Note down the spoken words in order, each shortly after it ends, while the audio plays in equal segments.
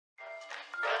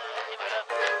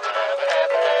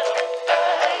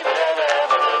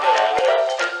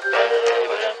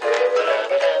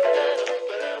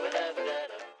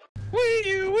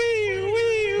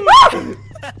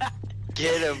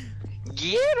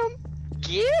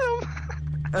Get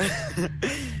him!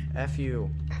 F you.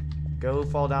 Go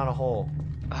fall down a hole.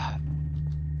 I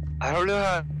don't know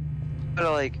how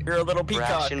to like. You're a little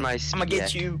peacock. ration my I'm gonna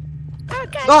get you.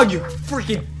 Oh, you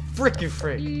freak. What do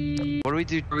we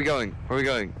do? Where are we going? Where are we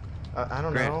going? I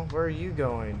don't Grant. know. Where are you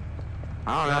going?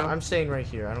 I don't know. I'm staying right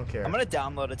here. I don't care. I'm gonna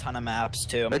download a ton of maps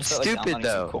too. I'm That's gonna start, stupid, downloading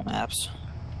some though. cool maps.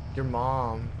 Your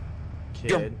mom,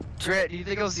 kid. Grant, do you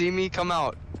think he'll see me? Come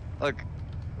out. Look.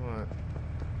 What?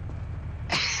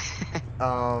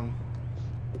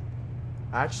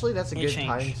 Actually, that's a You good change.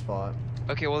 hiding spot.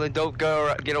 Okay, well then don't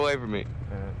go. Get away from me.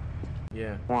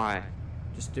 Yeah. Why?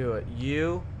 Just do it.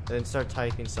 You, then start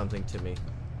typing something to me.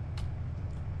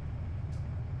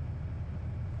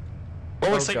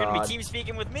 Oh, so you're gonna God. be team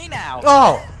speaking with me now.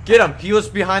 Oh! Get him! He was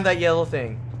behind that yellow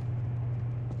thing.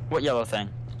 What yellow thing?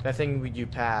 That thing you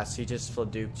passed. He just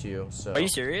duped you. So. Are you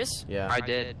serious? Yeah. I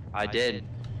did.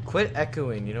 Quit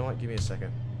echoing. You know what? Give me a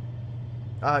second.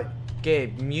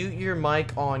 Gabe, mute your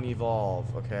mic on Evolve,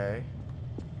 okay?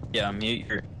 Yeah, mute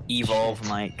your evolve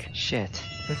mic. Shit.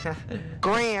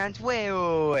 Grant,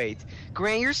 wait.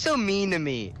 Grant, you're so mean to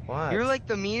me. What? You're like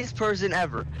the meanest person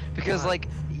ever. Because What? like,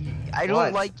 I don't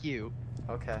What? like you.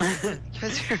 Okay.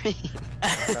 Because you're mean.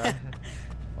 Okay.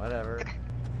 Whatever.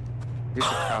 Here's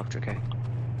the couch, okay?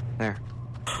 There.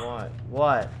 What?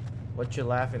 What? What you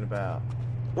laughing about?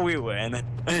 We win.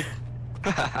 Shut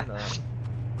up.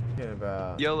 Talking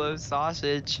about. YOLO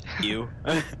sausage. You.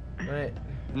 Wait.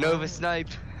 Nova Snipe.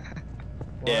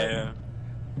 What? Yeah.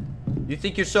 You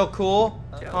think you're so cool?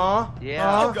 Huh? Yeah.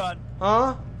 Oh Huh? god.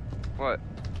 Huh? What?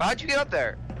 How'd you get up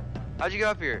there? How'd you get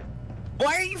up here?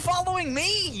 Why are you following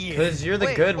me? Cause you're the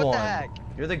Wait, good what one. the heck?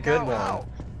 You're the good Ow, one. ow.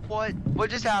 What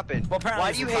just happened? Well, apparently Why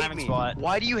it's do you a hate climbing me? spot.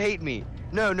 Why do you hate me?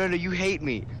 No, you hate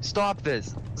me. Stop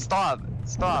this. Stop.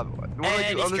 What do I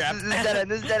And do? Oh, he's this trapped. is dead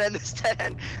end. This is dead end. This is dead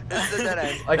end. This is the dead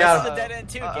end. I got This him. is the dead end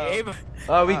too, Uh-oh. Gabe.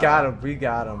 Oh, we got him. We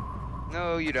got him.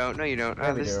 No, you don't. No, you don't.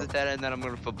 Yeah, we This is do. the dead end that I'm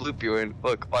gonna bloop you in.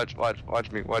 Look, watch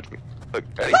me. Look,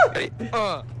 ready, ready.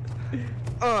 Damn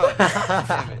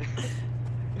it.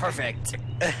 Perfect.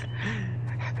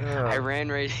 I ran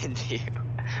right into you.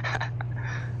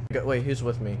 Wait, who's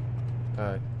with me?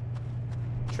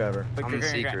 Trevor. Wait, I'm the Grant,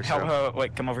 seeker, help so- her.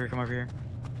 Wait, come over here.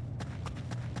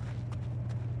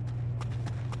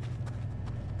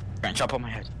 Grant, jump on my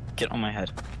head. Get on my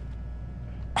head.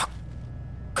 Oh,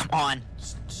 come on.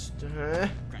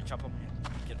 Grant, jump on my head.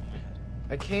 Get on my head.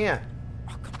 I can't.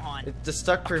 Oh, come on. The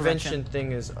stuck prevention correction.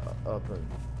 thing is up.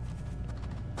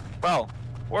 Well,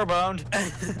 we're boned.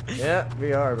 Yeah,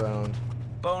 we are boned.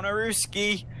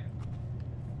 Bonarooski.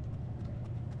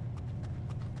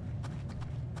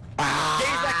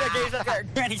 Gabe's back there.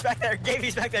 Grant, he's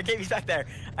back there. Gabe's back there.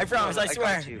 I promise, I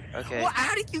swear. got you. Okay. Well,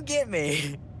 how did you get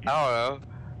me? I don't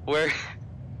know.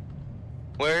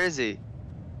 Where is he?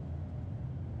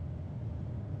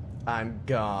 I'm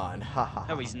gone. Ha ha.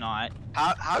 No, he's not.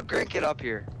 How'd Grant get up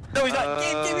here? No, he's not.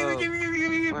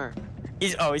 Gabe. Where?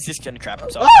 He's just gonna trap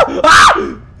himself.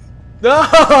 No!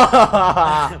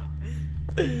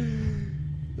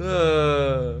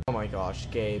 Oh my gosh,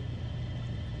 Gabe.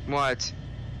 What?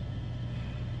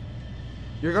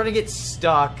 You're gonna get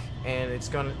stuck and it's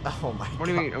gonna. Oh my god. What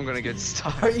do you mean I'm gonna get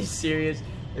stuck? Are you serious?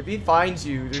 If he finds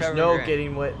you, there's Trevor no Grant.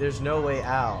 getting what. There's no way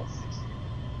out.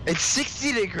 It's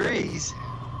 60 degrees.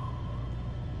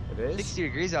 It is? 60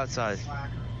 degrees outside.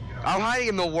 I'm hiding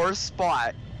in the worst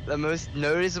spot. The most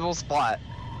noticeable spot.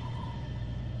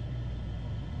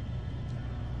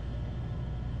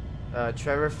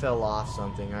 Trevor fell off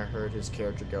something. I heard his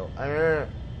character go.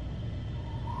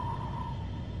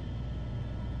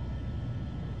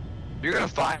 You're gonna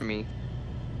find me.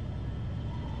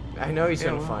 I know he's Yeah,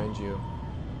 gonna well. find you.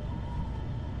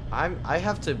 I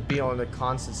have to be on a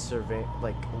constant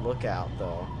lookout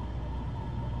though.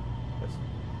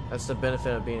 That's the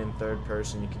benefit of being in third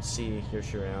person. You can see your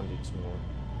surroundings more.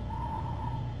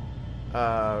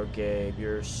 Oh, Gabe,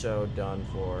 you're so done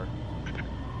for.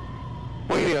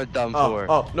 What are you done for?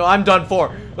 Oh, no, I'm done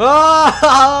for.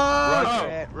 Ah!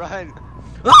 Run, Grant, run.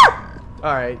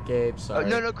 All right, Gabe. Sorry.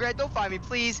 No, Grant, don't find me,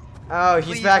 please. Oh, he's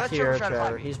Please, back let here, Trevor try to find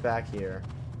Trevor. me. He's back here.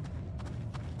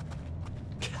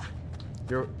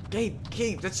 You're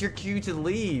Gabe. That's your cue to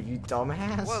leave, you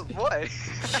dumbass. What?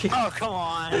 Oh, come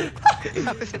on.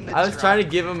 I was trying to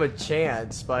give him a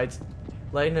chance by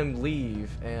letting him leave,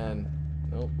 and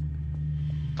nope.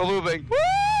 Ballooning.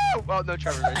 Woo! Well, no,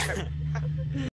 Trevor.